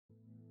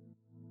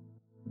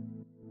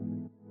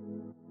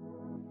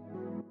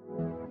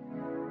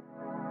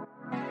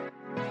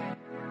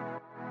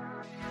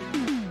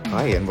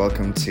Hi, and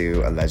welcome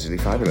to Allegedly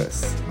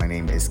Fabulous. My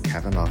name is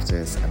Kevin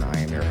Loftus, and I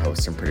am your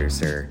host and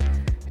producer.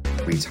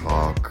 We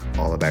talk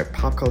all about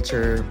pop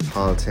culture,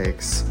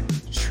 politics,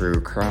 true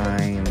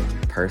crime,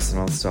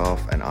 personal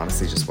stuff, and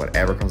honestly, just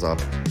whatever comes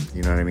up.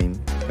 You know what I mean?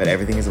 But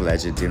everything is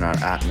alleged. Do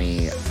not at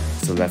me.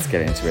 So let's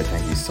get into it.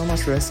 Thank you so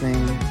much for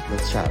listening.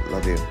 Let's chat.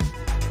 Love you.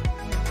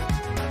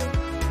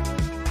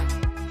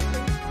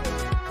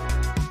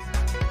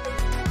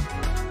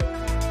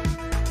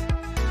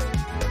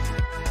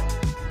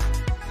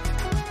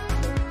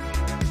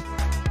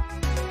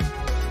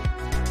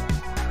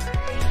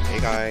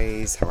 Hey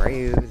guys, how are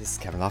you? This is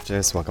Kevin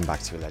Loftus. Welcome back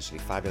to Allegedly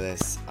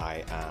Fabulous.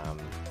 I am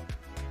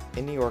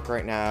in New York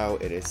right now.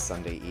 It is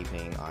Sunday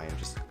evening. I am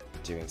just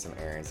doing some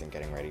errands and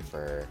getting ready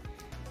for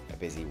a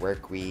busy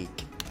work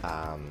week.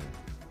 I'm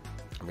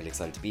really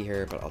excited to be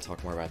here, but I'll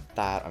talk more about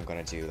that. I'm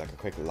going to do like a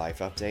quick life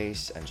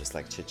update and just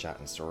like chit chat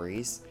and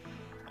stories.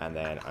 And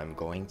then I'm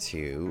going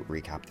to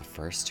recap the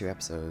first two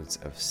episodes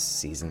of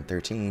season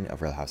 13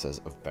 of Real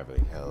Housewives of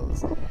Beverly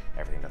Hills.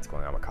 Everything that's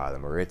going on with Kyle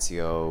and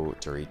Maurizio,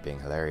 Dorit being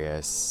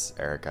hilarious,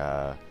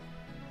 Erica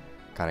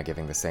kind of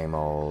giving the same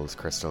old,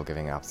 Crystal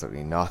giving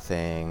absolutely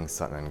nothing,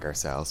 Sutton and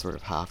Garcelle sort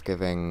of half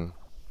giving.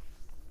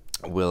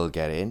 We'll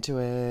get into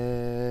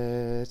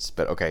it.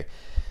 But okay,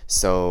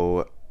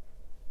 so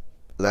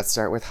let's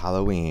start with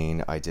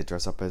Halloween. I did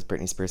dress up as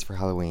Britney Spears for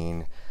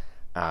Halloween.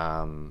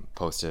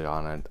 Posted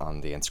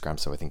on the Instagram,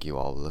 so I think you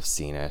all will have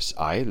seen it.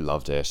 I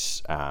loved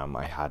it.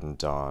 I hadn't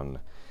done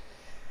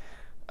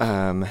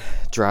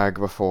drag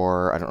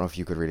before. I don't know if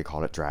you could really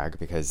call it drag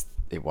because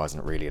it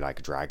wasn't really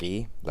like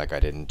draggy. Like I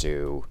didn't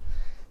do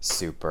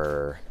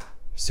super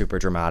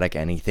dramatic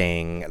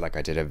anything. Like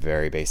I did a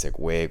very basic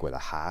wig with a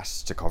hat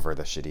to cover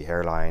the shitty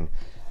hairline.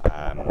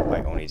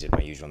 I only did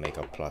my usual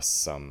makeup plus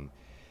some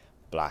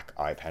black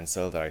eye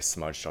pencil that I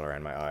smudged all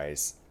around my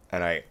eyes.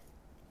 And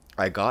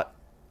I got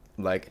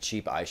like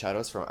cheap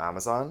eyeshadows from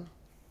Amazon,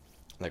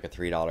 like a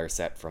 $3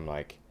 set from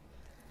like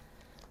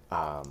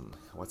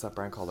what's that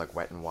brand called, like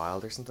Wet n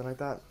Wild or something like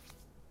that.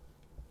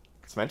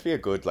 It's meant to be a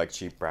good like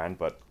cheap brand,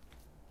 but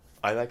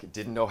I like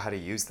didn't know how to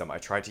use them. I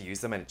tried to use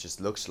them and it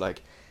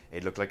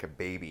looked like a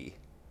baby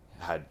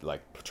had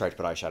like tried to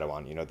put eyeshadow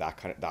on, you know,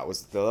 that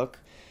was the look.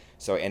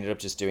 So I ended up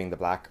just doing the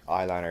black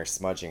eyeliner,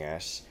 smudging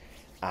it,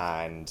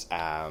 and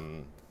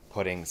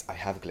I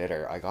have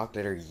glitter. I got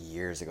glitter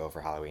years ago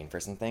for Halloween for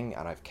something,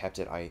 and I've kept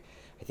it. I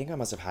think I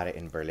must have had it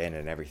in Berlin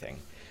and everything,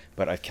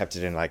 but I've kept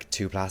it in like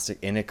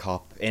in a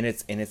cup, in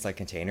its like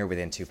container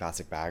within 2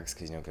 plastic bags,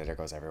 because you know glitter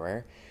goes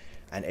everywhere,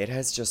 and it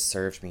has just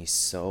served me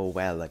so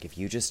well. Like if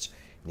you just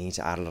need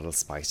to add a little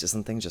spice to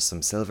something, just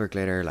some silver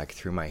glitter like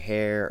through my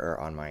hair or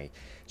on my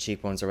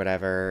cheekbones or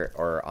whatever,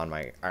 or on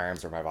my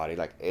arms or my body,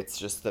 like it's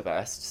just the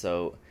best.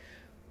 So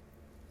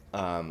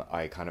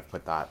I kind of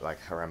put that like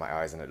around my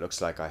eyes, and it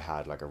looks like I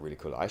had like a really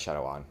cool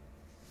eyeshadow on.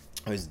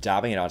 I was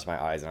dabbing it onto my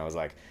eyes, and I was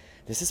like,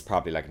 this is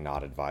probably like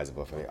not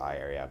advisable for the eye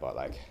area, but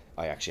like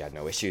I actually had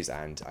no issues,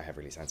 and I have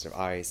really sensitive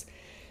eyes.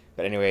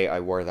 But anyway, I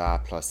wore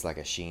that plus like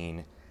a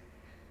Shein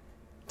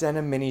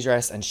denim mini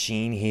dress and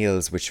Shein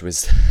heels, which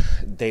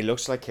they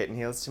looked like kitten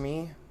heels to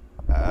me.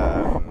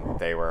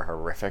 They were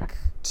horrific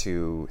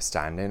to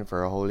stand in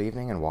for a whole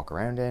evening and walk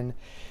around in.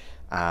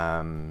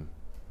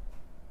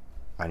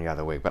 Any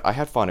other wig, but I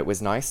had fun. It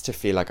was nice to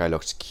feel like I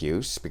looked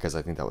cute, because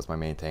I think that was my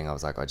main thing. I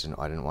was like, I didn't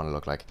want to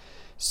look like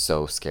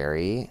so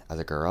scary as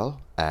a girl,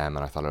 and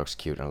I thought I looked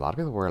cute, and a lot of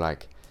people were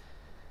like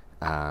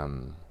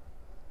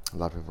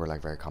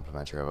very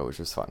complimentary of it, which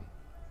was fun.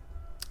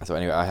 So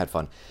anyway, I had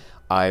fun.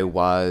 There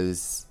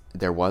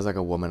was like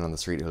a woman on the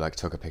street who like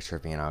took a picture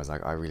of me, and I was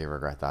like, I really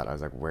regret that. I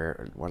was like,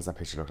 what does that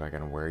picture look like,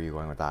 and where are you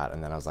going with that?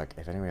 And then I was like,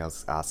 if anyone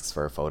else asks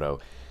for a photo,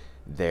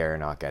 they're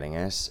not getting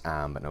it.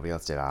 But nobody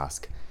else did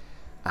ask.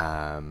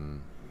 I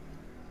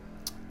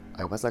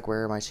was like,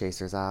 where are my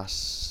chasers at?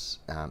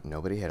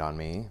 Nobody hit on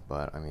me,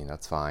 but I mean,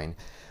 that's fine.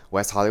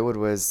 West Hollywood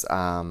was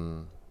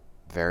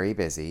very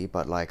busy,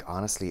 but like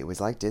honestly, it was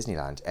like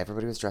Disneyland.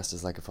 Everybody was dressed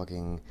as like a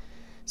fucking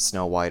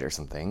Snow White or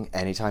something.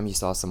 Anytime you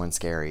saw someone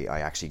scary, I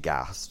actually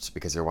gasped,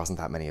 because there wasn't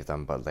that many of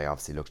them, but they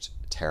obviously looked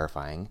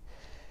terrifying.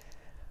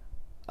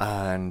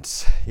 And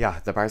yeah,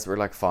 the bars were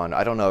like fun.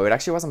 I don't know, it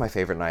actually wasn't my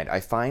favorite night. I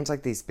find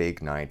like these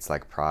big nights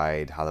like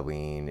Pride,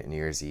 Halloween, New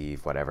Year's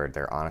Eve, whatever,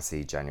 they're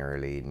honestly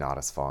generally not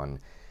as fun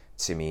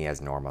to me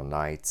as normal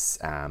nights.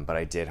 But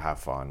I did have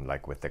fun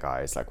like with the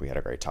guys. Like we had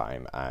a great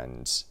time,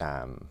 and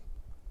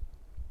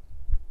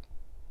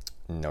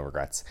no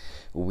regrets.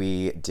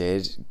 We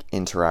did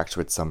interact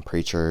with some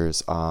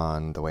preachers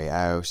on the way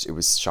out. It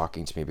was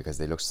shocking to me because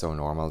they looked so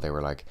normal. They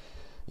were like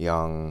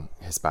young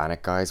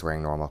Hispanic guys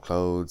wearing normal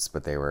clothes,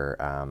 but they were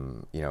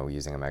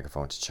using a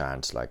megaphone to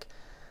chant like,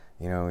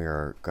 you know,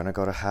 you're gonna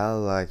go to hell,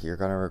 like you're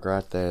gonna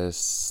regret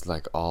this,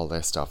 like all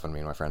this stuff. And me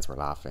and my friends were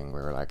laughing.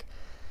 We were like,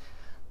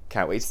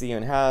 can't wait to see you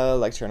in hell,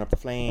 like turn up the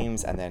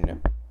flames. And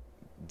then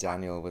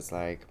Daniel was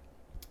like,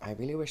 I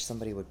really wish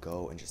somebody would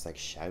go and just like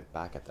shout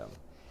back at them.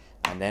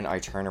 And then I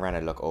turn around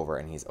and look over,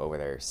 and he's over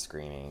there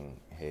screaming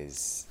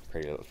his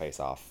pretty little face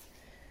off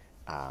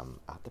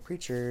at the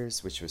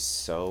Preachers, which was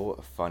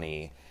so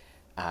funny.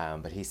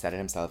 But he said it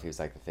himself. He was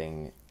like, the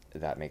thing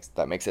that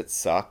makes it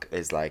suck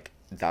is like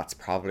that's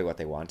probably what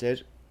they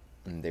wanted,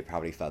 and they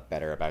probably felt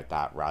better about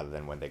that rather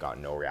than when they got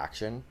no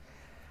reaction.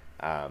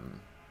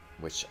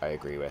 Which I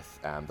agree with.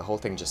 The whole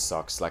thing just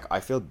sucks. Like, I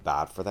feel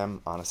bad for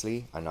them,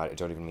 honestly. I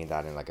don't even mean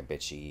that in like a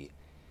bitchy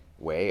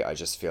way. I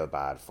just feel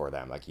bad for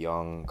them. Like,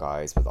 young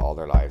guys with all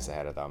their lives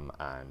ahead of them,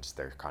 and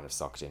they're kind of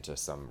sucked into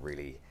some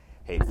really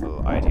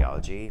hateful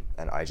ideology.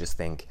 And I just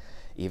think,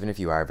 even if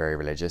you are very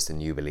religious and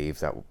you believe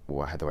that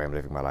the way I'm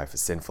living my life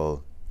is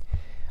sinful,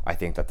 I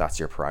think that that's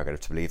your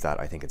prerogative to believe that.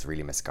 I think it's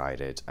really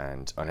misguided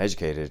and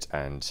uneducated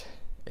and,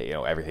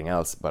 everything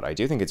else. But I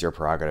do think it's your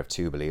prerogative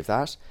to believe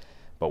that.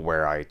 But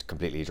where I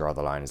completely draw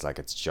the line is like,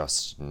 it's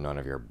just none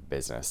of your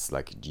business.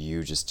 Like,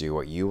 you just do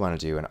what you want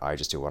to do and I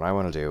just do what I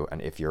want to do.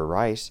 And if you're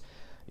right,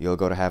 you'll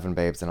go to heaven,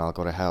 babes, and I'll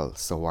go to hell.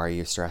 So why are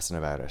you stressing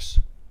about it?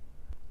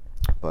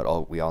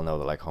 But we all know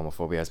that like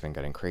homophobia has been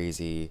getting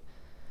crazy.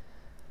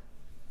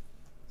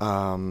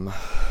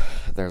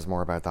 There's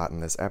more about that in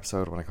this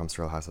episode when it comes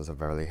to Real Housewives of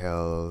Beverly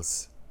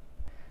Hills.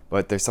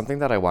 But there's something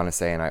that I want to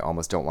say, and I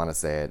almost don't want to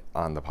say it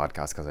on the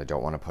podcast because I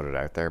don't want to put it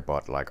out there.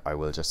 But like, I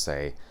will just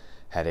say,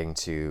 heading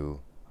to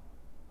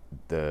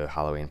the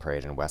Halloween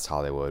parade in West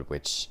Hollywood,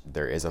 which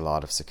there is a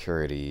lot of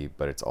security,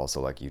 but it's also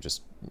like you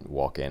just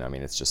walk in. I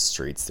mean, it's just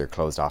streets. They're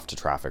closed off to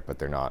traffic, but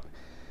they're not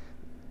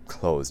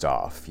closed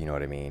off. You know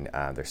what I mean?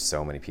 There's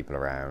so many people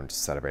around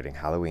celebrating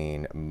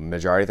Halloween.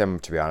 Majority of them,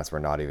 to be honest, were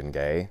not even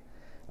gay.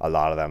 A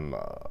lot of them,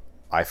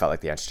 I felt like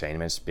the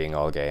entertainment being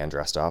all gay and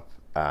dressed up.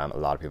 A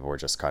lot of people were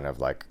just kind of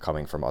like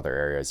coming from other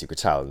areas, you could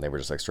tell, and they were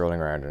just like strolling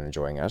around and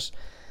enjoying it.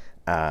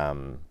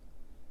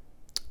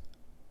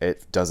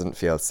 It doesn't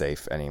feel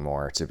safe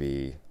anymore to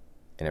be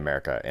in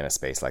America in a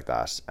space like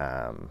that.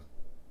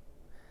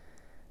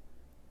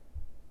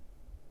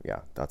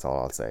 Yeah, that's all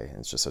I'll say.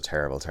 It's just a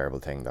terrible, terrible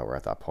thing that we're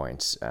at that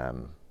point.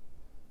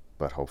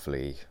 But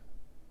hopefully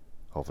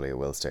it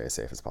will stay as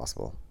safe as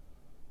possible.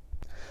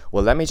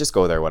 Well, let me just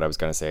go there what I was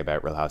going to say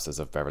about Real Houses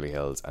of Beverly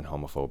Hills and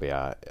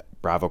homophobia.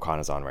 BravoCon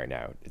is on right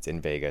now. It's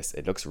in Vegas.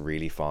 It looks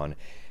really fun.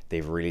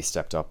 They've really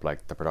stepped up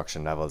like the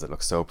production levels. It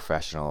looks so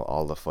professional.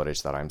 All the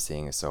footage that I'm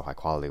seeing is so high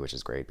quality, which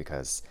is great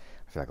because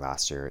I feel like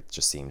last year it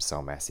just seemed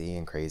so messy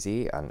and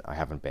crazy, and I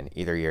haven't been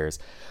either years.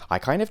 I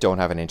kind of don't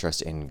have an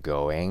interest in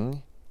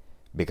going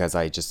because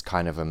I just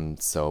kind of am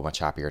so much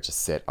happier to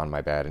sit on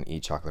my bed and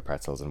eat chocolate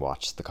pretzels and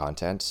watch the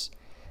content,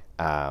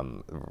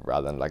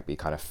 rather than like be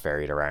kind of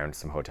ferried around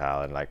some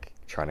hotel and like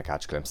trying to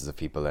catch glimpses of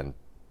people and,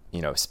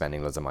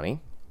 spending loads of money.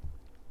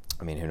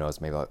 I mean, who knows,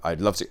 maybe I'd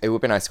love to. It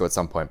would be nice to go at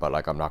some point, but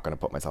like, I'm not going to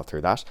put myself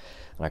through that.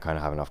 And I kind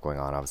of have enough going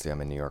on. Obviously,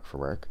 I'm in New York for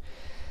work.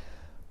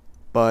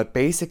 But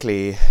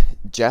basically,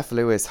 Jeff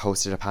Lewis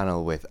hosted a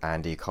panel with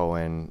Andy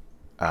Cohen,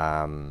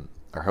 or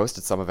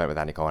hosted some event with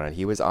Andy Cohen, and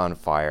he was on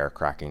fire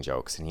cracking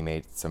jokes, and he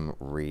made some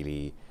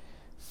really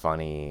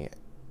funny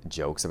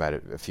jokes about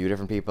it. A few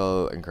different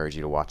people. Encourage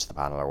you to watch the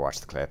panel or watch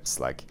the clips.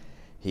 Like,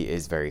 he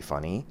is very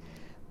funny.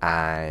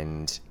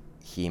 And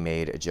he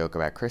made a joke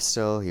about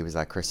Crystal. He was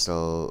like,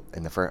 Crystal,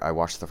 I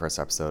watched the first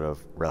episode of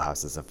Real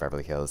Houses of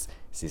Beverly Hills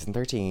season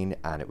 13,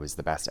 and it was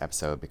the best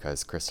episode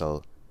because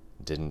Crystal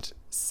didn't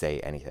say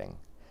anything.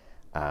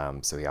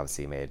 So he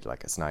obviously made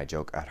like a snide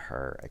joke at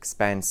her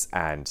expense,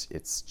 and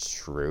it's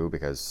true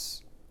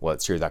because, well,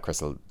 it's true that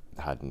Crystal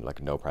had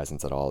like no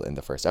presence at all in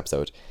the first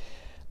episode.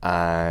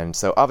 And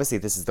so obviously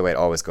this is the way it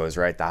always goes,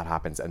 right? That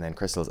happens, and then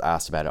Crystal's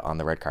asked about it on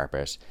the red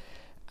carpet,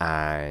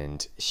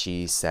 and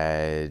she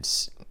said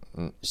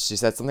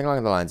something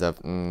along the lines of,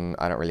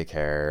 I don't really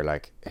care,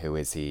 like, who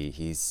is he?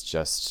 He's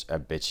just a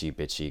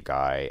bitchy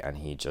guy, and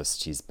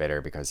he's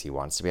bitter because he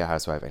wants to be a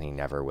housewife and he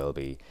never will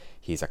be.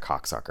 He's a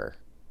cocksucker.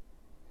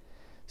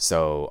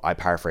 So I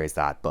paraphrased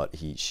that, but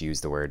she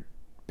used the word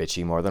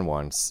bitchy more than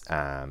once.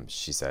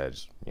 She said,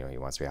 he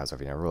wants to be a housewife,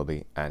 he never will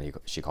be, and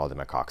she called him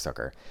a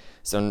cocksucker.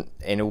 So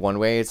in one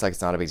way, it's like,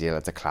 it's not a big deal,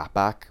 it's a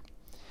clapback.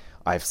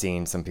 I've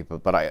seen some people,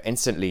 but I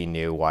instantly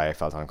knew why I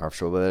felt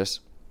uncomfortable with it.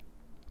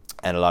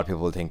 And a lot of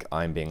people will think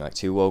I'm being like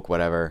too woke,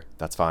 whatever,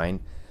 that's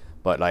fine.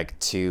 But like,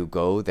 to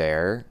go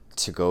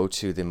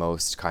to the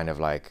most kind of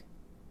like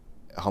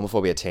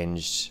homophobia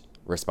tinged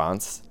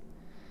response,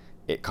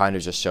 it kind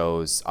of just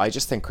shows, I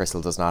just think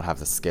Crystal does not have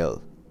the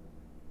skill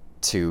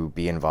to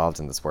be involved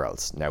in this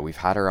world. Now, we've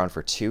had her on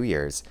for 2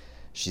 years.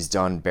 She's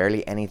done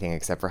barely anything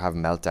except for have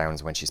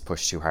meltdowns when she's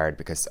pushed too hard,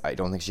 because I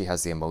don't think she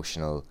has the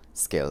emotional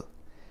skill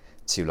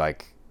to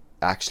like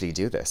actually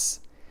do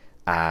this.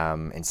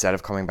 Instead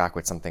of coming back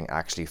with something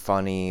actually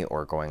funny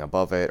or going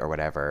above it or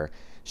whatever,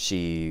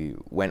 she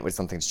went with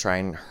something to try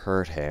and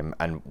hurt him,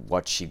 and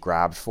what she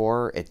grabbed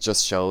for, it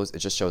just shows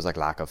like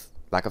lack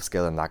of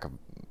skill and lack of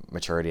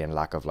maturity and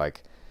lack of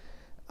like,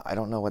 I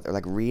don't know what,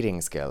 like,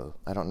 reading skill.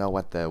 I don't know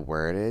what the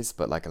word is,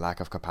 but like a lack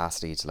of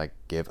capacity to like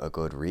give a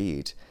good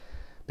read,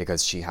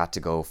 because she had to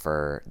go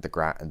for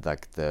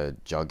the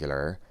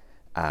jugular,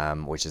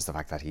 which is the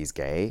fact that he's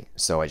gay.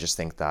 So I just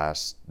think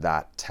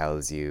that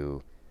tells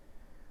you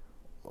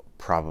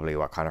probably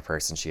what kind of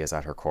person she is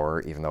at her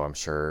core, even though I'm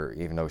sure,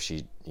 even though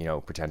she, you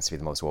know, pretends to be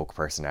the most woke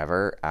person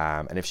ever.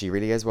 And if she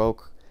really is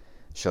woke,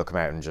 she'll come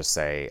out and just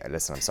say,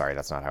 listen, I'm sorry,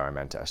 that's not how I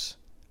meant it.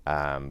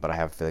 But I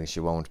have a feeling she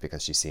won't,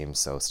 because she seems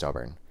so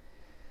stubborn.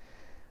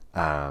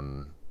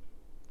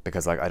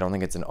 Because like, I don't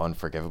think it's an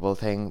unforgivable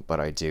thing, but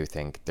I do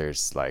think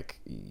there's like,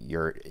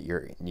 you're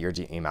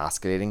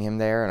emasculating him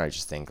there, and I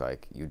just think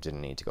like, you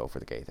didn't need to go for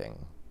the gay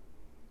thing.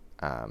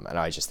 And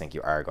I just think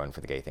you are going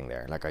for the gay thing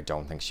there. Like, I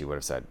don't think she would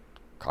have said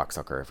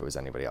cocksucker if it was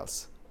anybody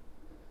else.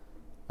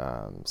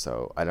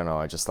 So I don't know.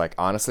 I just like,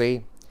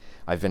 honestly,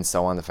 I've been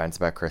so on the fence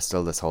about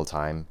Crystal this whole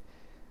time,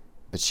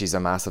 but she's a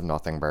massive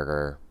nothing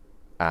burger,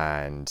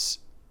 and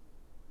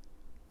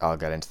I'll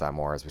get into that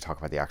more as we talk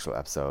about the actual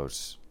episode.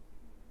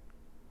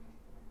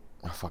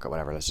 Oh, fuck it,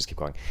 whatever, let's just keep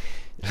going.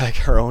 Like,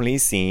 her only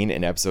scene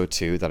in episode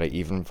 2 that I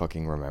even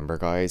fucking remember,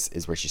 guys,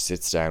 is where she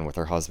sits down with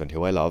her husband,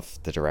 who I love,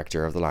 the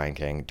director of The Lion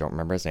King, don't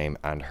remember his name,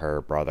 and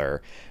her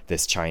brother,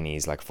 this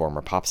Chinese, like,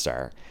 former pop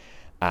star.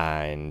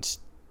 And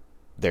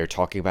they're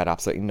talking about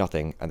absolutely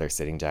nothing, and they're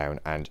sitting down,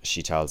 and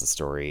she tells a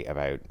story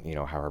about, you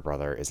know, how her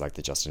brother is like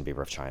the Justin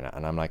Bieber of China.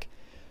 And I'm like,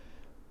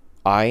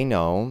 I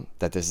know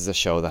that this is a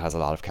show that has a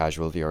lot of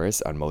casual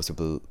viewers, and most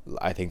people,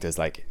 I think there's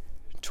like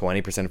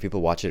 20% of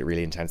people watch it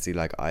really intensely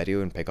like I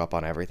do and pick up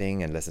on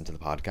everything and listen to the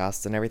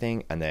podcasts and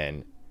everything, and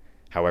then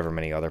however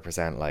many other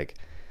percent, like,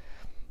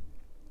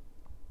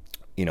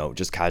 you know,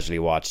 just casually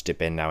watch,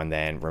 dip in now and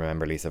then,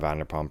 remember Lisa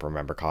Vanderpump,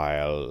 remember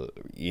Kyle,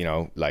 you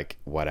know, like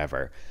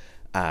whatever,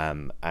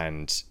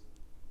 and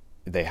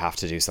they have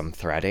to do some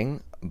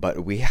threading.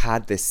 But we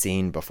had this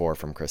scene before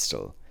from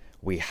Crystal.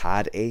 We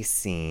had a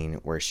scene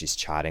where she's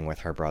chatting with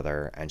her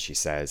brother, and she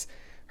says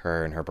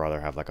her and her brother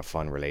have like a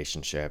fun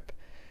relationship,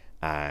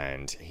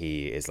 and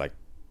he is like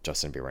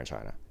Justin Bieber in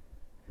China.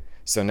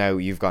 So now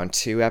you've gone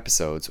 2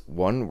 episodes,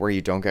 one where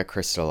you don't get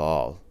Crystal at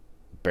all,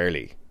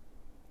 barely,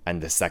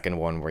 and the second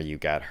one where you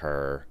get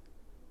her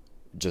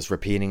just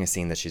repeating a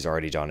scene that she's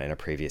already done in a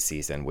previous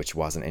season, which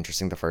wasn't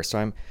interesting the first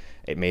time.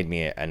 It made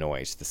me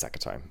annoyed the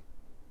second time,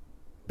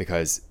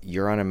 because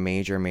you're on a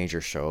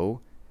major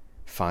show.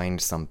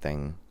 Find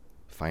something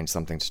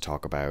to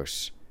talk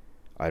about.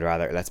 I'd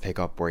rather, let's pick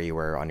up where you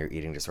were on your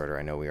eating disorder.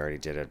 I know we already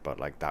did it, but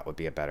like, that would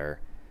be a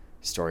better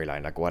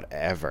storyline. Like,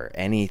 whatever,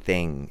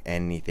 anything,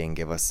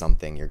 give us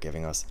something. You're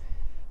giving us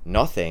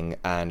nothing.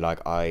 And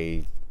like,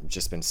 I've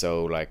just been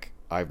so like,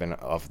 I've been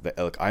of the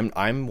ilk.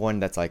 I'm one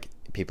that's like,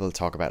 people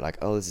talk about like,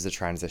 oh, this is a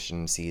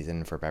transition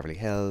season for Beverly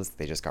Hills,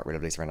 they just got rid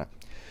of Lisa Rinna.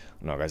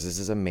 No, guys, this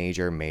is a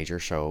major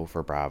show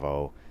for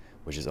Bravo,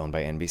 which is owned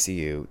by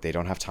NBCU. They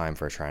don't have time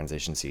for a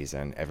transition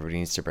season. Everybody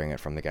needs to bring it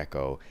from the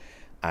get-go.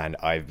 And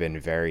I've been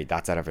very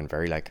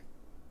like,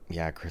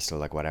 yeah, Crystal,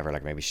 like whatever,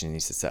 like maybe she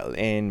needs to settle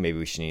in,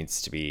 maybe she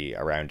needs to be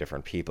around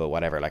different people,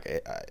 whatever. Like,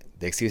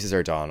 the excuses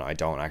are done. I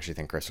don't actually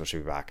think Crystal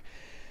should be back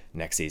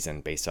next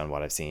season, based on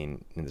what I've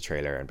seen in the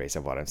trailer and based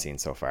on what I've seen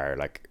so far.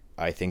 Like,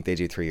 I think they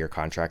do 3-year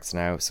contracts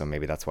now, so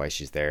maybe that's why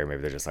she's there.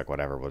 Maybe they're just like,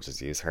 whatever, we'll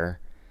just use her.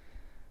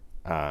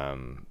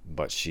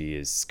 But she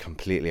is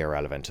completely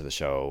irrelevant to the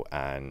show,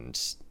 and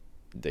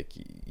like,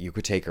 you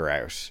could take her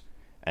out,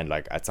 and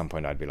like at some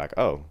point I'd be like,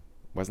 oh,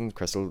 wasn't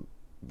Crystal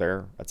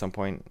there at some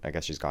point? I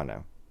guess she's gone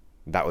now.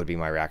 That would be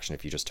my reaction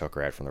if you just took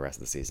her out from the rest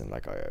of the season.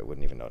 Like, I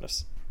wouldn't even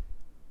notice.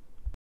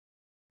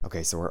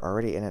 Okay, so we're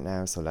already in it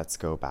now, so let's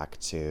go back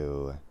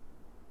to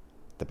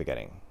the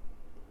beginning.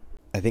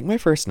 I think my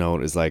first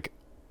note is like,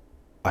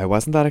 I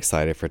wasn't that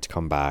excited for it to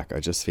come back. I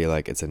just feel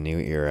like it's a new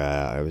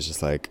era. I was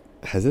just like,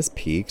 has this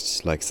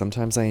peaked? Like,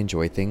 sometimes I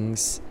enjoy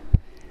things,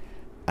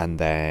 and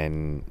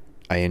then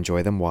I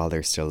enjoy them while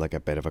they're still like a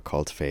bit of a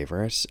cult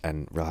favorite,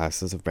 and Real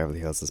Housewives of Beverly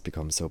Hills has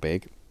become so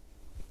big.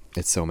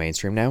 It's so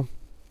mainstream now.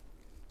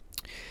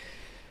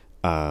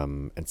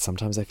 And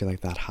sometimes I feel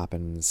like that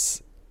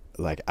happens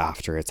like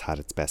after it's had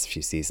its best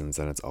few seasons,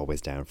 and it's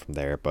always down from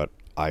there. But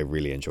I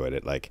really enjoyed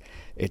it. Like,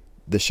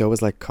 the show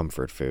is like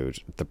comfort food.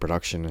 The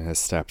production has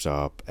stepped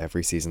up.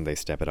 Every season they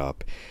step it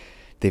up.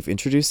 They've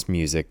introduced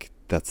music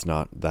that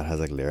has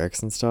like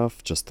lyrics and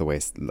stuff, just the way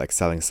like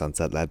Selling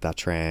Sunset led that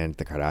trend.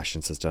 The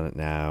Kardashians has done it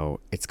now.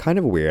 It's kind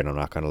of weird, I'm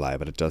not gonna lie,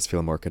 but it does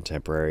feel more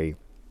contemporary.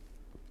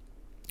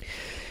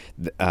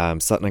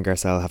 Sutton and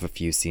Garcelle have a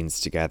few scenes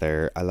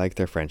together. I like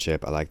their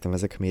friendship. I like them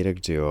as a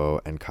comedic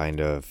duo, and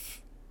kind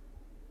of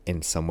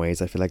in some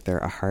ways I feel like they're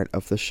a heart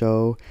of the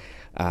show,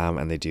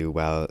 and they do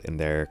well in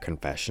their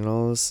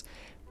confessionals.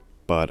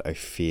 But I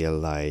feel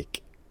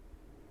like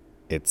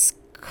it's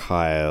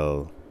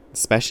Kyle,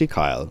 especially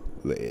Kyle,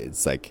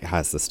 it's like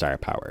has the star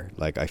power.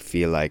 Like, I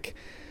feel like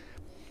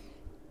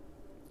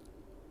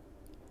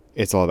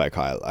it's all about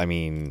Kyle. I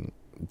mean,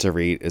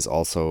 Dorit is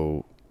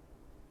also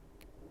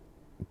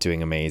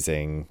doing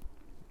amazing.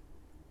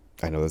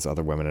 I know there's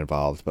other women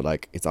involved, but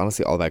like, it's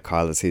honestly all about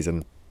Kyle this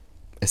season,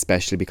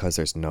 especially because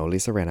there's no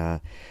Lisa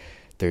Rinna.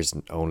 There's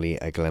only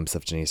a glimpse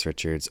of Denise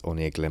Richards,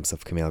 only a glimpse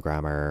of Camille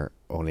Grammer,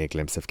 only a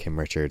glimpse of Kim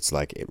Richards.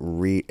 Like,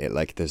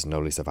 like, there's no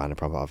Lisa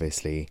Vanderpump,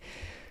 obviously.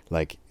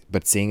 Like,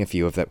 but seeing a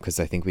few of them, because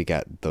I think we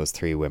get those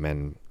 3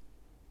 women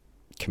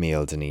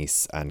Camille,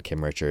 Denise, and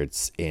Kim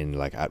Richards in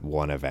like at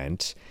one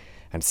event,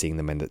 and seeing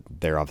them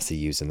they're obviously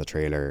used in the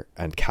trailer,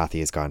 and Kathy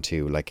has gone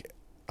too. Like,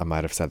 I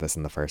might have said this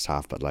in the first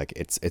half, but like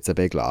it's a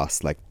big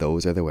loss. Like,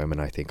 those are the women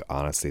I think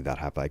honestly that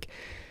have like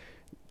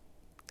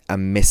a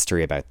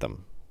mystery about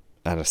them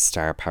and a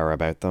star power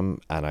about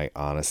them, and I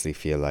honestly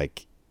feel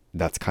like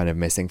that's kind of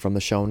missing from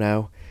the show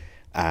now.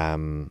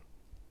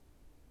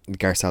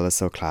 Garcelle is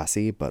so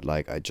classy, but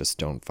like I just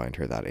don't find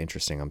her that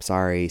interesting. I'm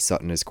sorry.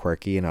 Sutton is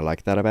quirky and I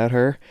like that about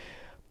her,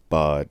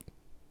 but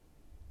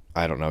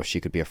I don't know, she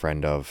could be a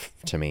friend of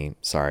to me.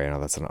 Sorry, I know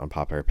that's an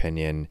unpopular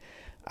opinion.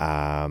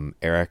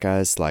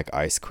 Erica's like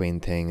Ice Queen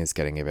thing is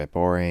getting a bit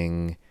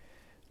boring.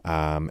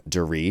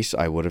 Dorit,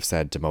 I would have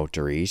said demote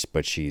Dorit,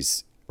 but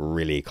she's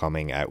really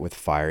coming out with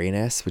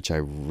fieriness, which I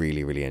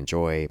really, really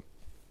enjoy.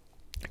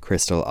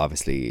 Crystal,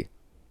 obviously,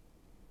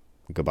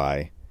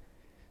 goodbye.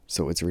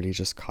 So it's really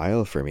just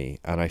Kyle for me.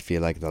 And I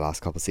feel like the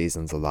last couple of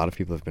seasons, a lot of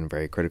people have been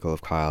very critical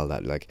of Kyle,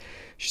 that like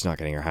she's not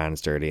getting her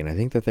hands dirty. And I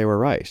think that they were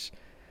right.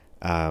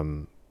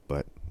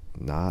 But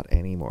not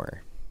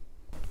anymore.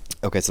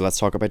 Okay, so let's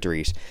talk about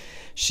Dorit.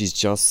 She's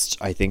just,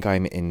 I think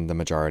I'm in the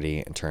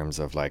majority in terms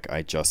of like,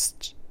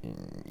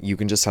 you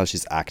can just tell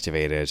she's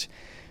activated.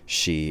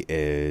 She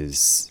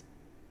is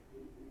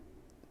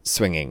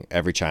swinging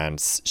every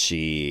chance.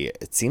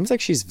 It seems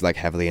like she's like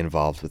heavily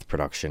involved with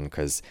production,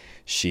 because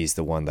she's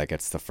the one that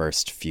gets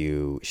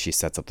she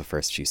sets up the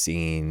first few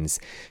scenes.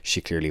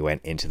 She clearly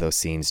went into those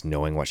scenes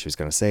knowing what she was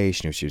going to say.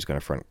 She knew she was going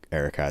to front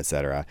Erica,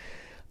 etc.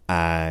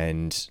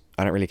 And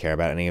I don't really care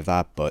about any of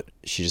that, but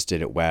she just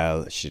did it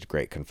well. She did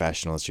great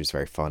confessionals. She was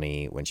very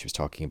funny when she was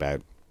talking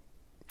about,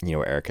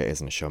 Erica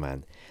isn't a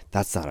showman.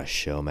 That's not a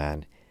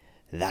showman.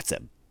 That's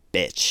a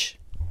bitch.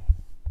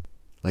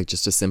 Like,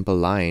 just a simple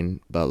line,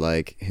 but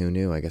like, who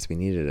knew? I guess we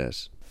needed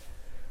it.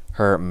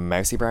 Her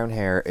mousy brown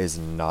hair is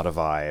not a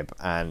vibe,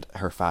 and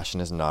her fashion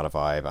is not a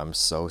vibe. I'm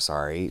so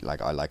sorry. Like,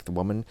 I like the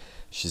woman.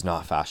 She's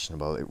not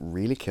fashionable. It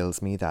really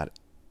kills me that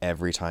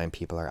every time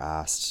people are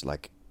asked,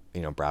 like,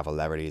 Bravo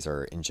celebrities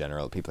or in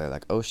general, people are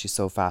like, oh, she's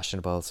so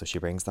fashionable, so she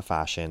brings the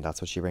fashion.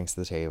 That's what she brings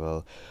to the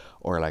table.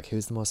 Or like,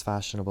 who's the most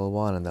fashionable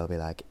one? And they'll be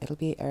like, it'll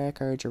be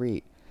Erica or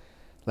Dorit.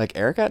 Like,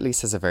 Erica at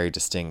least has a very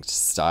distinct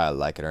style,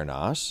 like it or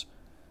not.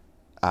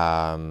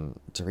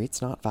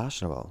 Dorit's not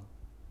fashionable.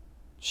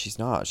 She's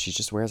not. She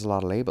just wears a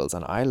lot of labels,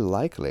 and I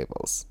like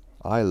labels.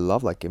 I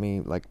love, like, give me,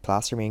 like,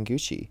 plaster me in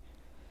Gucci.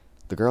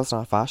 The girl's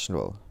not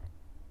fashionable.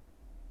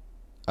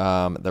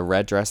 The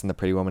red dress in the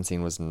Pretty Woman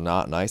scene was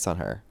not nice on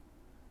her.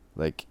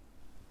 Like,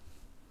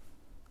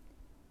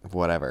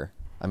 whatever.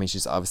 I mean,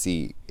 she's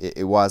obviously,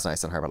 it was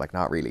nice on her, but like,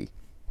 not really.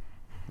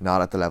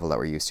 Not at the level that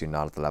we're used to,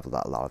 not at the level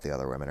that a lot of the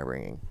other women are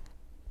bringing.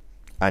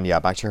 And yeah,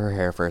 back to her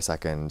hair for a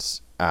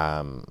second.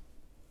 I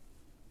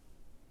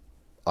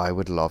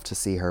would love to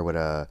see her with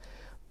a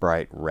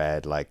bright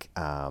red, like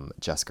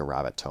Jessica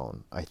Rabbit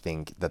tone. I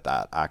think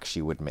that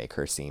actually would make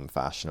her seem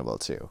fashionable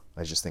too.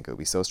 I just think it would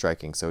be so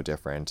striking, so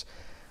different.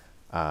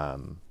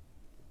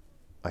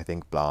 I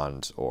think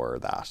blonde or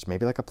that.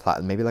 Maybe like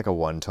maybe like a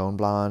one-tone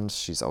blonde.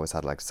 She's always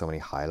had like so many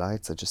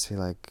highlights. I just feel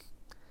like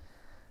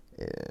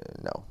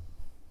no.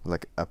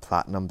 Like a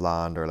platinum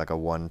blonde or like a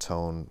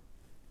one-tone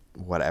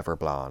whatever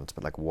blonde,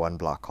 but like one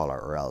block color,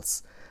 or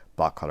else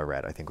block color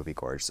red, I think would be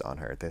gorgeous on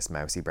her. This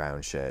mousy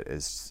brown shit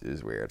is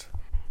weird.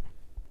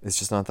 It's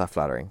just not that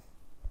flattering.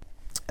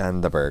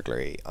 And the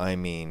burglary. I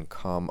mean,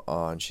 come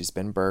on. She's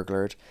been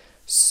burglared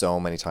so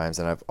many times,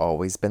 and I've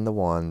always been the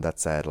one that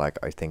said, like,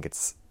 I think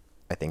it's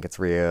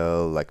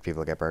real. Like,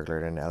 people get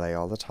burglared in LA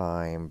all the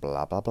time,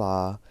 blah, blah,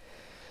 blah.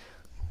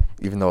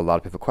 Even though a lot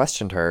of people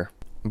questioned her.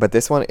 But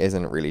this one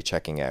isn't really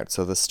checking out.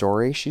 So the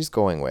story she's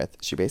going with,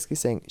 she basically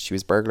saying she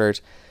was burglared.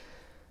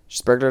 She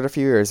was burglared a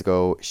few years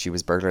ago. She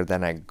was burglared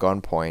then at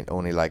gunpoint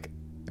only like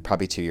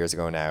probably 2 years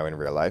ago now in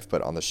real life.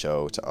 But on the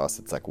show, to us,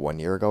 it's like 1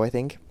 year ago, I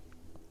think.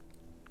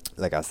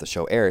 Like, as the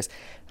show airs.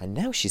 And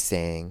now she's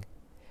saying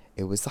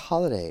it was the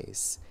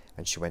holidays.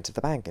 And she went to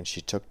the bank and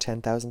she took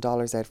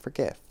 $10,000 out for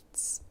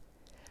gifts.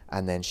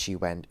 And then she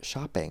went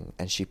shopping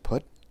and she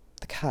put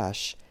the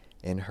cash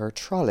in her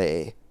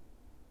trolley.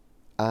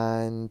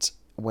 And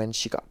when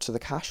she got to the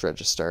cash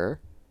register,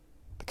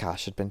 the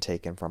cash had been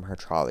taken from her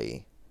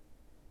trolley.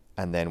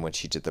 And then when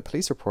she did the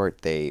police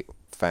report, they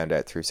found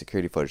out through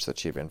security footage that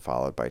she had been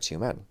followed by 2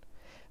 men.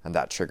 And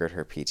that triggered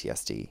her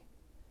PTSD,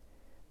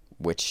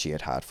 which she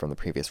had from the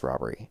previous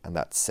robbery. And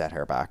that set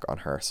her back on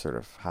her sort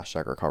of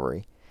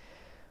 #recovery.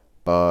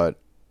 But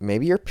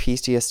maybe your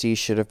PTSD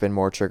should have been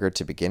more triggered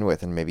to begin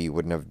with, and maybe you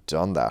wouldn't have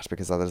done that,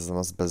 because that is the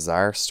most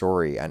bizarre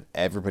story, and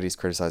everybody's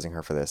criticizing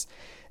her for this.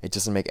 It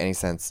doesn't make any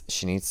sense.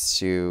 She needs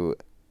to...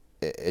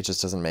 It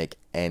just doesn't make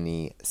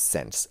any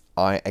sense.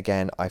 I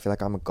feel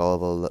like I'm a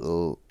gullible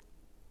little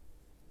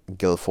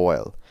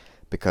guilfoyle,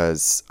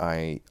 because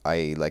I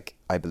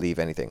believe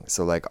anything.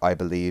 So, like, I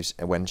believed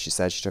when she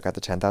said she took out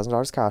the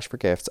 $10,000 cash for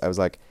gifts, I was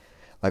like,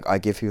 I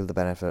give people the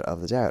benefit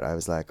of the doubt. I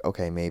was like,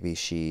 okay, maybe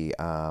she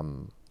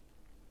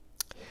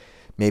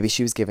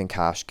was giving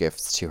cash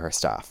gifts to her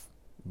staff,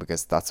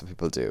 because that's what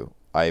people do.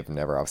 I've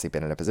never obviously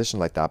been in a position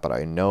like that, but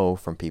I know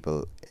from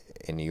people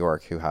in New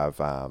York who have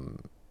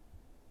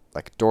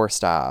like door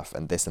staff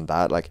and this and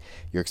that, like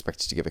you're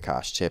expected to give a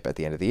cash tip at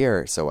the end of the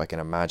year. So I can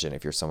imagine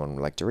if you're someone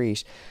like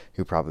Dorit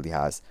who probably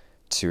has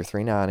 2 or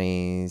 3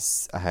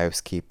 nannies, a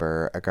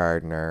housekeeper, a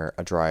gardener,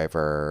 a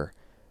driver,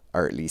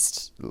 or at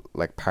least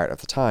like part of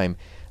the time,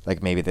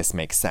 like maybe this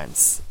makes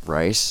sense,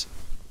 right?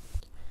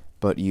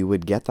 But you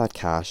would get that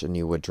cash and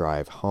you would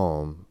drive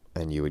home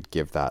and you would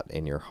give that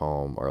in your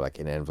home or like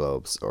in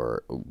envelopes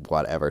or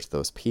whatever to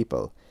those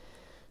people.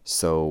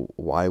 So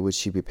why would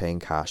she be paying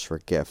cash for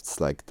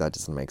gifts? Like, that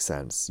doesn't make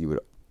sense. You would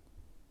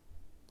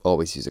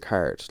always use a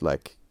card.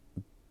 Like,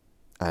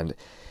 and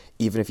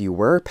even if you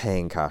were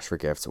paying cash for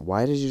gifts,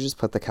 why did you just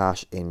put the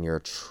cash in your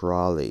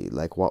trolley?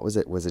 Like, what was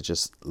it? Was it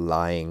just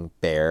lying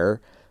bare,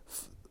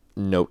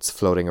 notes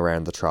floating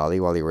around the trolley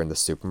while you were in the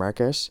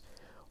supermarket?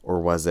 Or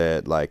was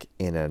it like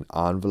in an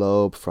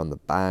envelope from the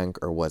bank?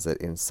 Or was it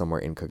in somewhere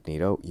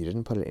incognito? You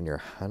didn't put it in your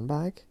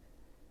handbag?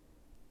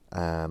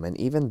 And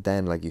even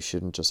then, like, you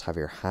shouldn't just have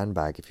your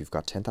handbag if you've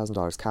got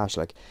 $10,000 cash.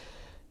 Like,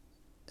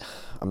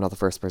 I'm not the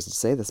first person to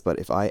say this, but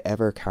if I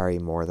ever carry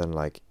more than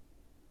like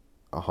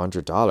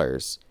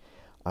 $100,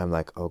 I'm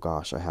like, oh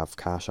gosh, I have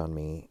cash on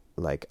me.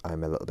 Like,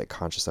 I'm a little bit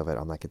conscious of it.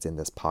 I'm like, it's in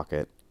this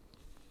pocket.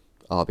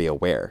 I'll be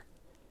aware.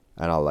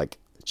 And I'll like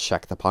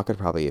check the pocket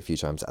probably a few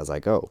times as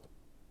I go.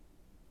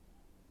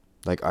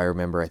 Like, I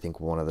remember, I think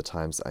one of the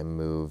times I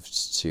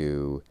moved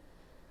to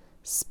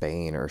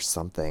Spain or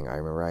something, I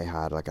remember I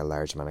had like a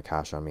large amount of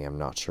cash on me. I'm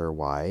not sure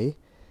why.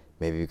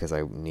 Maybe because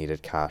I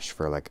needed cash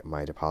for like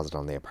my deposit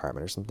on the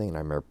apartment or something. And I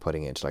remember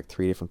putting it into like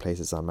 3 different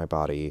places on my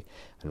body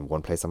and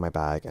 1 place on my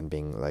bag and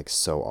being like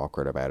so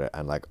awkward about it.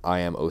 And like, I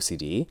am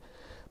OCD,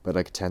 but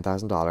like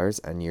 $10,000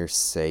 and you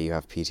say you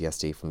have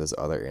PTSD from this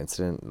other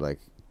incident, like,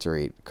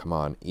 Dorit, come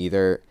on.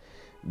 Either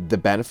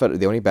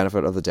the only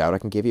benefit of the doubt I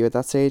can give you at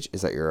that stage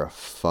is that you're a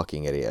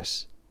fucking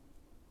idiot.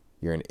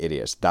 You're an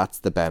idiot. That's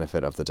the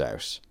benefit of the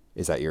doubt,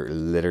 is that you're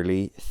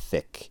literally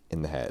thick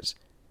in the head.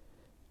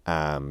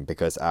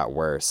 Because at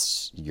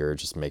worst, you're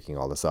just making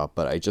all this up.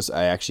 But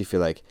I actually feel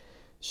like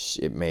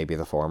it may be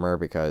the former,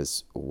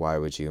 because why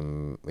would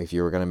you, if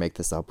you were going to make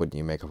this up, wouldn't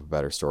you make up a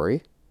better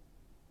story?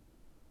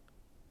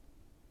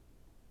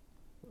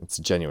 It's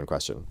a genuine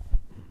question.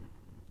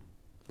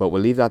 But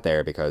we'll leave that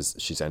there because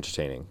she's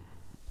entertaining.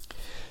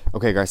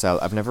 Okay,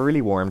 Garcelle. I've never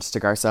really warmed to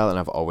Garcelle, and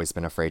I've always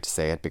been afraid to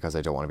say it because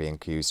I don't want to be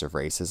accused of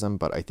racism,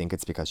 but I think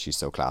it's because she's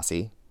so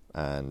classy,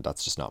 and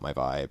that's just not my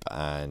vibe.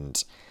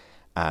 And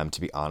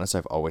to be honest,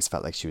 I've always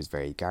felt like she was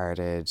very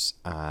guarded,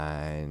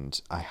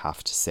 and I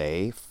have to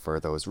say, for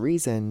those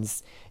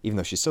reasons, even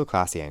though she's still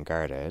classy and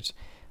guarded,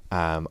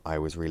 I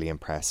was really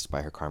impressed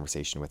by her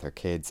conversation with her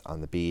kids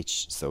on the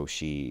beach. So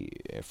she,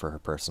 for her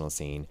personal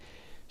scene,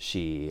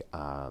 she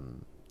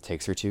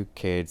takes her 2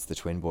 kids, the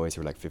twin boys who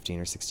are like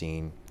 15 or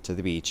 16, to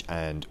the beach,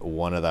 and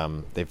one of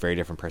them, they have very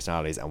different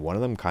personalities, and one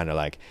of them kind of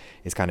like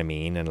is kind of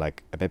mean and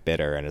like a bit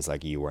bitter and is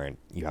like, you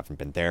haven't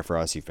been there for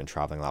us, you've been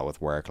traveling a lot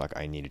with work, like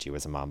I needed you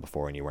as a mom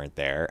before and you weren't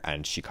there.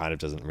 And she kind of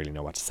doesn't really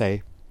know what to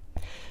say.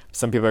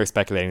 Some people are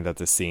speculating that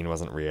this scene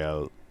wasn't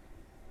real.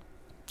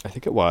 I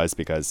think it was,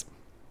 because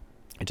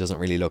it doesn't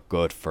really look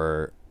good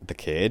for the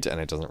kid, and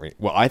it doesn't really,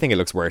 well, I think it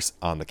looks worse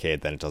on the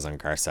kid than it does on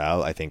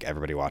Garcelle. I think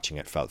everybody watching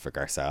it felt for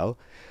Garcelle.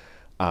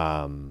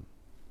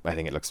 I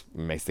think it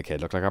makes the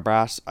kid look like a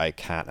brat. I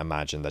can't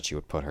imagine that she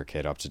would put her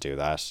kid up to do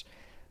that.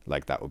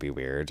 Like, that would be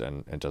weird,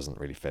 and it doesn't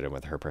really fit in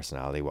with her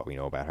personality. What we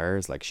know about her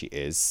is like, she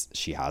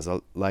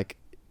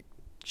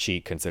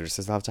considers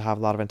herself to have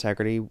a lot of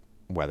integrity,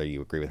 whether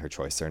you agree with her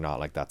choice or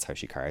not. Like, that's how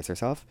she carries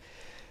herself.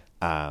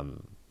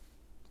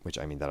 Which,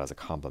 I mean that as a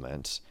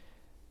compliment.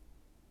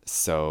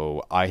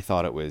 So I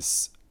thought it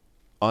was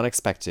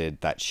unexpected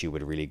that she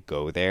would really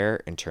go there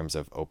in terms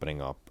of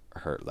opening up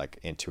her like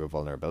into a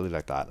vulnerability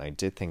like that, and I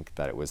did think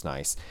that it was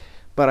nice,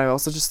 but I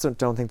also just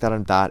don't think that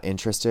I'm that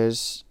interested.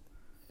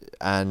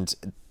 And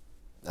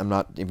I'm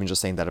not even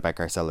just saying that about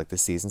Garcelle. Like,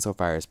 this season so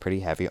far is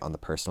pretty heavy on the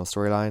personal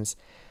storylines,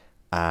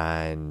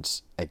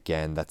 and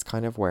again, that's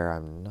kind of where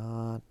I'm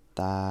not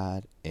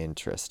that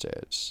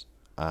interested,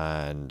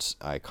 and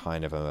I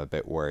kind of am a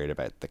bit worried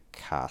about the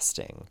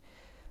casting,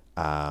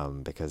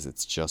 because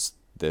it's just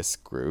this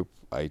group.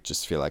 I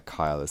just feel like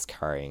Kyle is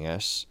carrying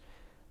it,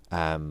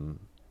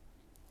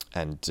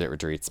 and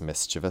Dorit's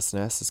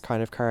mischievousness is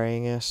kind of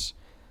carrying it,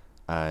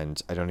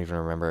 and I don't even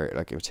remember,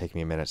 like, it would take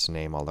me a minute to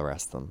name all the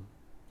rest of them,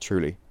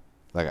 truly.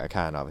 Like, I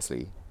can,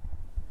 obviously.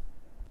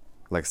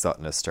 Like,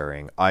 Sutton is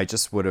stirring. I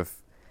just would have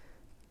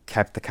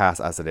kept the cast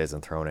as it is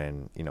and thrown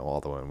in,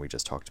 all the women we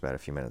just talked about a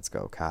few minutes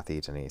ago: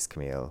 Kathy, Denise,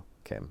 Camille,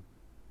 Kim,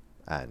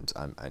 and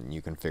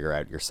you can figure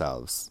out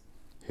yourselves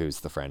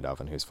who's the friend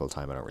of and who's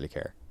full-time. I don't really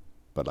care,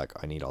 but like,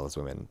 I need all those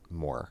women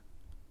more.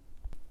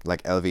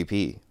 Like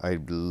LVP,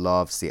 I'd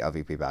love to see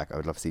LVP back. I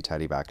would love to see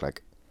Teddy back.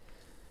 Like,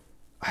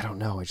 I don't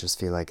know, I just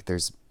feel like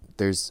there's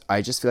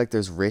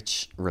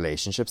rich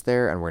relationships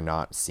there, and we're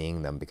not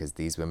seeing them because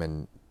these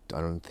women, I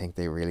don't think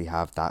they really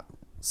have that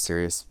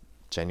serious,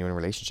 genuine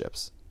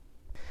relationships.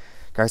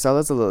 Garcelle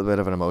is a little bit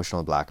of an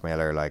emotional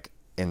blackmailer. Like,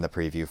 in the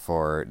preview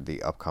for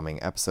the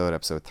upcoming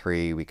episode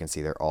 3, we can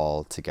see they're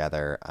all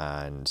together,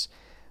 and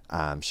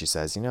she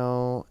says, you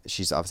know,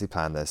 she's obviously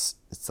planned this.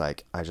 It's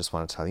like, I just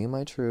want to tell you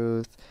my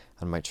truth,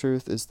 and my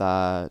truth is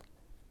that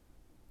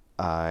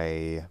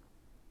I'm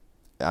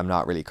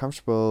not really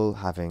comfortable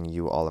having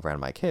you all around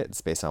my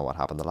kids based on what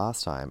happened the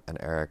last time. And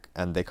Eric,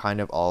 and they kind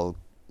of all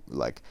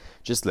like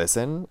just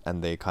listen,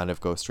 and they kind of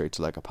go straight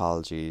to like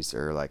apologies,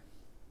 or like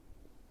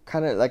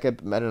kind of like I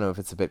don't know if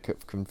it's a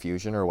bit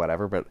confusion or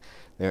whatever, but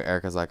you know,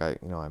 Erica's like, I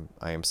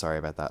am sorry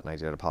about that, and I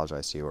did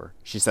apologize to you, or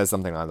she says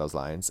something along those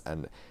lines,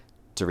 and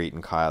Dorit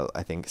and Kyle,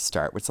 I think,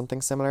 start with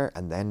something similar,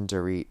 and then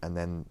Dorit, and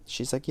then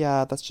she's like,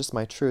 yeah, that's just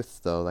my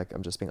truth though, like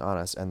I'm just being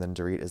honest, and then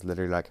Dorit is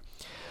literally like,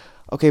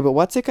 okay, but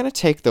what's it gonna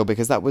take though,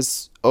 because that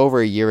was over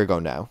a year ago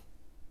now.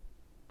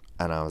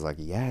 And I was like,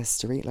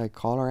 yes, Dorit, like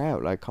call her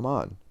out, like come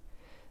on,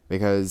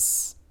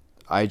 because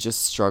I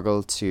just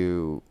struggle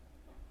to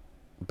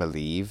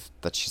believe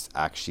that she's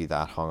actually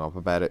that hung up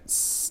about it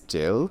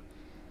still.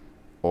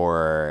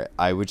 Or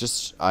I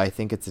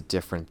think it's a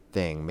different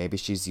thing. Maybe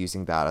she's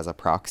using that as a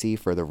proxy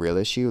for the real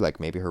issue. Like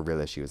maybe her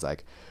real issue is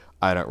like,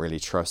 I don't really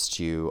trust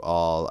you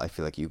all. I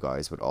feel like you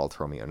guys would all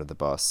throw me under the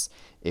bus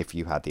if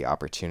you had the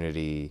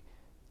opportunity.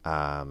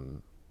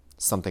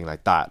 Something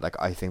like that. Like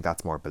I think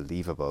that's more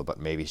believable, but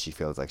maybe she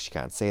feels like she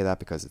can't say that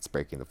because it's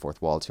breaking the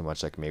fourth wall too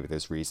much. Like maybe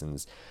there's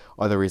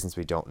other reasons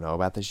we don't know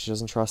about that she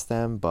doesn't trust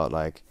them, but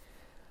like,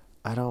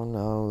 I don't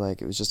know,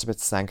 like it was just a bit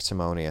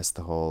sanctimonious,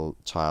 the whole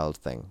child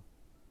thing.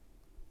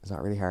 Is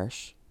that really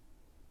harsh?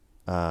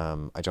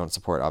 I don't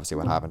support obviously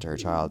what happened to her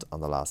child on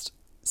the last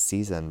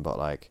season, but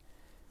like,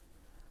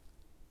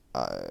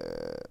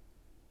 I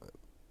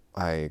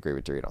agree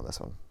with Dorit on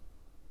this one.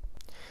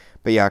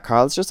 But yeah,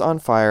 Carl's just on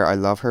fire. I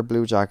love her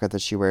blue jacket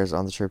that she wears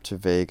on the trip to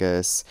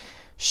Vegas.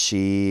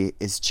 She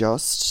is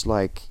just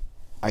like,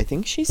 I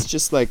think she's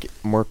just like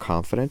more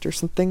confident or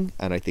something,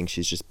 and I think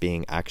she's just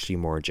being actually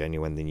more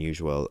genuine than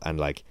usual. And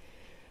like,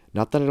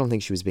 not that I don't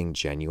think she was being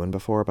genuine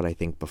before, but I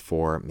think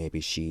before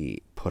maybe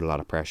she put a lot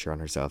of pressure on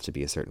herself to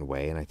be a certain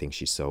way, and I think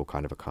she's so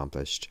kind of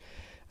accomplished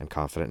and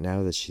confident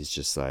now that she's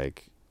just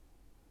like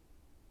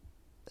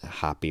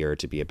happier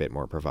to be a bit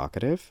more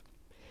provocative.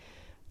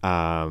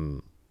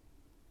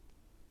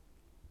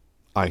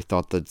 I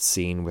thought the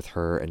scene with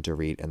her and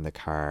Dorit in the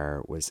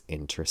car was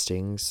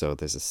interesting. So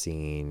there's a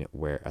scene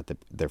where at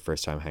their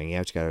first time hanging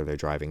out together, they're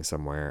driving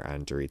somewhere,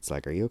 and Dorit's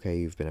like, are you okay?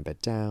 You've been a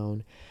bit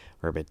down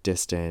or a bit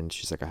distant.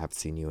 She's like, I haven't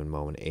seen you in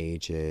Mo in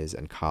ages.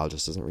 And Kyle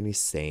just doesn't really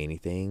say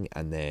anything.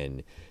 And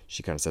then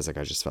she kind of says like,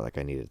 I just felt like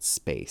I needed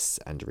space.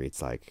 And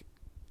Dorit's like,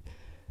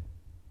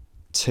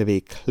 to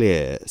be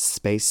clear,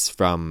 space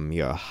from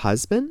your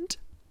husband?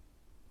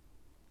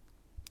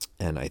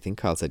 And I think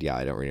Kyle said, yeah,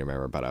 I don't really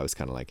remember, but I was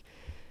kind of like,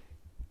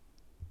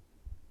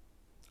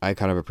 I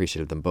kind of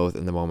appreciated them both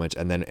in the moment.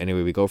 And then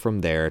anyway, we go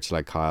from there to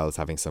like Kyle's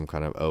having some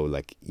kind of, oh,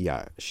 like,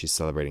 yeah, she's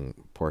celebrating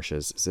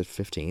Portia's, is it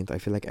 15th? I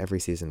feel like every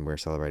season we're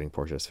celebrating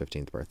Portia's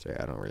 15th birthday.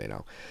 I don't really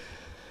know.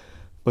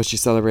 But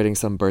she's celebrating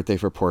some birthday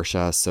for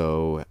Portia.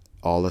 So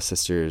all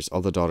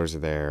the daughters are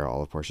there,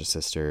 all of Portia's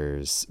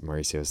sisters,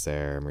 Mauricio's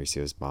there,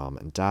 Mauricio's mom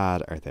and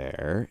dad are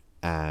there.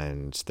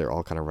 And they're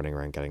all kind of running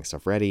around getting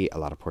stuff ready. A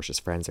lot of Portia's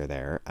friends are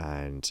there.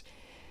 And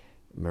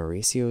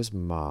Mauricio's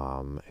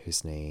mom,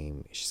 whose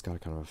name, she's got a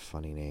kind of a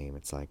funny name.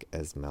 It's like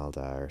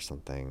Esmelda or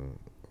something,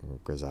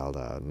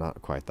 Griselda,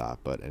 not quite that,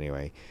 but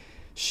anyway,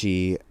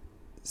 she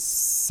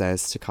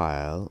says to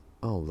Kyle,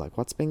 oh, like,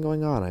 what's been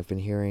going on? I've been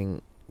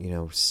hearing,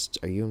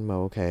 are you and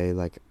Mo okay?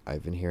 Like,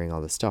 I've been hearing all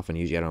this stuff, and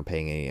usually I don't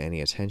pay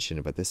any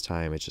attention, but this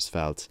time it just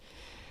felt,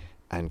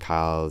 and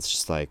Kyle's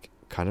just like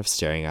kind of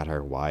staring at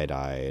her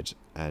wide-eyed,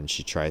 and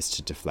she tries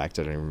to deflect.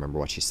 I don't even remember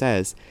what she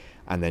says,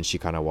 and then she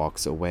kind of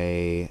walks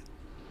away.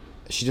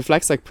 She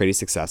deflects like pretty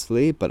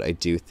successfully, but I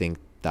do think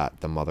that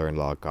the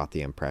mother-in-law got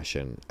the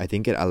impression. I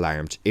think it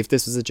alarmed, if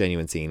this was a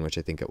genuine scene, which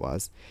I think it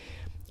was,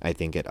 I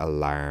think it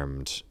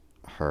alarmed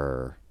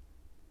her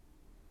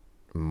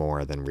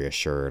more than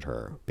reassured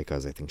her,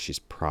 because I think she's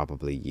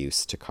probably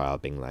used to Kyle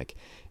being like,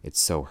 it's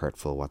so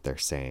hurtful what they're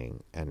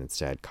saying, and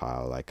instead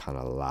Kyle like kind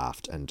of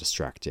laughed and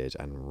distracted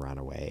and ran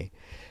away,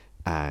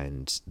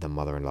 and the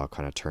mother-in-law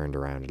kind of turned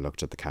around and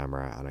looked at the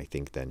camera, and I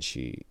think then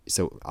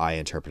so I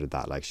interpreted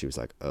that like she was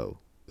like, oh,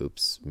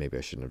 oops, maybe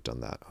I shouldn't have done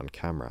that on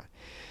camera.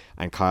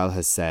 And Kyle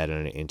has said in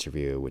an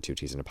interview with Two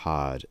Teas in a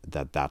Pod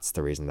that that's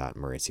the reason that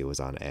Mauricio was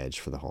on edge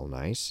for the whole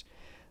night,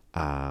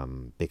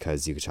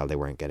 because you could tell they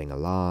weren't getting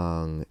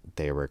along,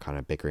 they were kind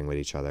of bickering with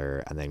each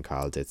other, and then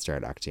Kyle did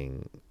start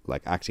acting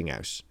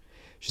out.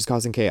 She's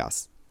causing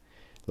chaos,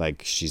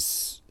 like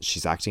she's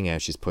acting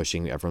out, she's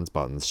pushing everyone's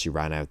buttons. She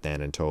ran out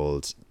then and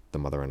told the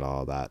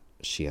mother-in-law that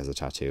she has a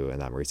tattoo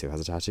and that Mauricio has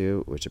a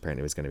tattoo, which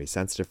apparently was going to be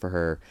sensitive for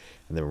her,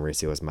 and then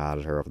Mauricio was mad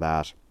at her over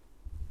that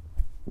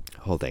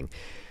whole thing.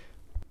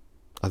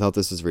 I thought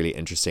this was really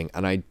interesting,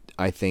 and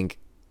I think,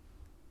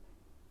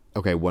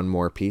 okay, one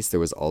more piece. There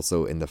was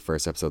also in the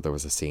first episode, there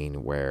was a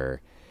scene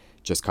where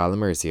just Kyle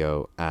and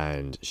Mauricio,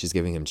 and she's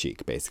giving him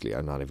cheek, basically.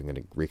 I'm not even going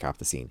to recap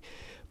the scene,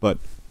 but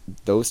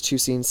those two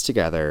scenes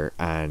together,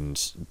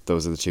 and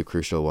those are the two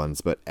crucial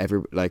ones. But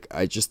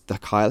the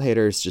Kyle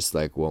haters just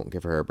like won't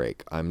give her a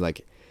break. I'm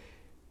like,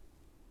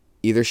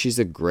 either she's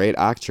a great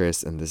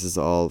actress and this is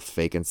all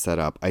fake and set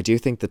up. I do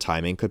think the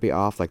timing could be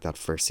off, like that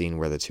first scene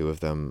where the two of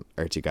them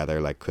are together,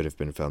 like could have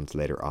been filmed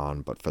later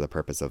on, but for the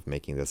purpose of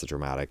making this a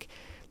dramatic,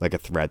 like a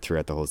thread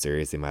throughout the whole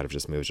series, they might have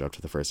just moved it up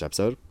to the first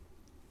episode.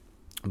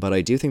 But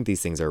I do think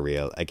these things are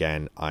real.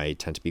 Again, I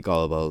tend to be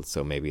gullible,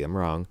 so maybe I'm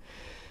wrong.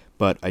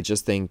 But I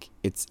just think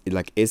it's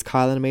like, is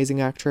Kyle an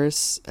amazing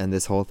actress and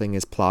this whole thing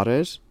is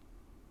plotted?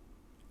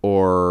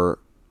 Or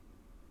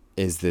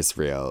is this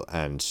real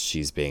and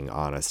she's being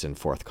honest and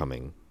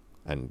forthcoming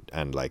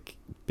and like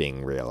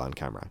being real on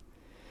camera?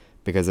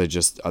 Because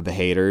the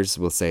haters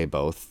will say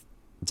both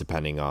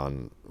depending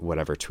on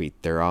whatever tweet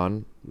they're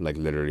on. Like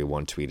literally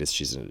one tweet is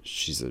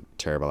she's a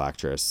terrible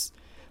actress,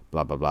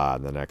 blah, blah, blah.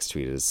 And the next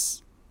tweet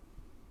is,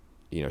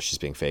 you know, she's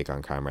being fake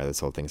on camera. This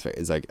whole thing's fake.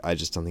 It's like, I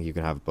just don't think you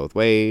can have it both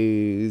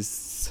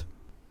ways.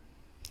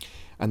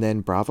 And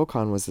then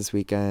BravoCon was this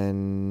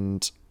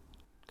weekend.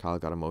 Kyle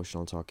got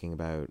emotional talking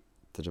about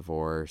the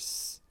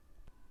divorce.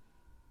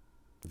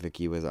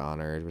 Vicky was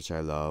honored, which I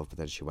love, but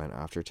then she went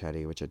after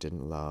Teddy, which I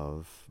didn't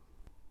love.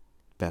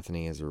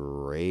 Bethany is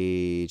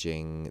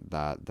raging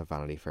that the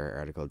Vanity Fair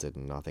article did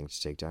nothing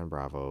to take down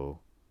Bravo.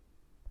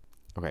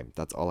 Okay,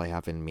 that's all I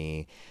have in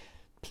me.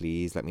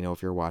 Please let me know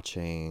if you're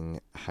watching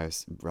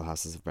Real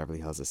Houses of Beverly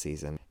Hills this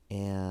season.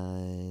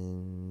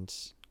 And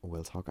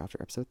we'll talk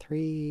after episode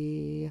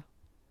 3.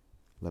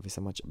 Love you so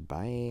much.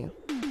 Bye.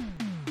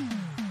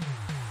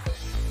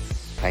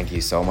 Thank you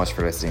so much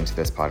for listening to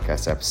this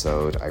podcast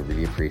episode. I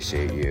really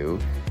appreciate you.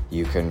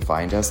 You can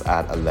find us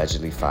at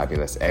Allegedly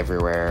Fabulous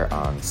everywhere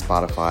on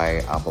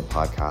Spotify, Apple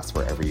Podcasts,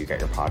 wherever you get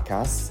your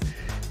podcasts.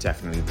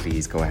 Definitely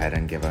please go ahead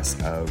and give us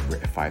a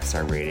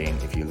 5-star rating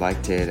if you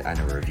liked it, and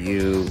a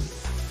review.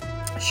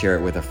 Share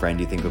it with a friend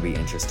you think will be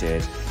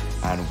interested.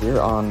 And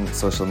we're on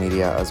social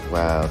media as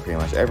well, pretty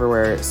much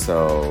everywhere.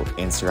 So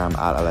Instagram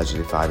at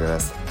Allegedly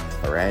Fabulous,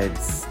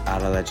 Threads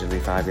at Allegedly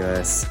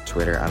Fabulous,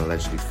 Twitter at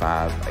Allegedly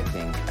Fab, I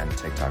think, and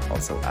TikTok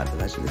also at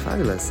Allegedly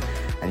Fabulous.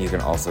 And you can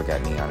also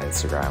get me on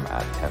Instagram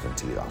at Kevin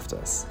T.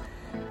 Loftus.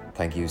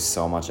 Thank you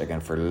so much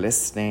again for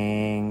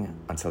listening.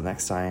 Until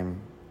next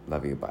time,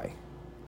 love you, bye.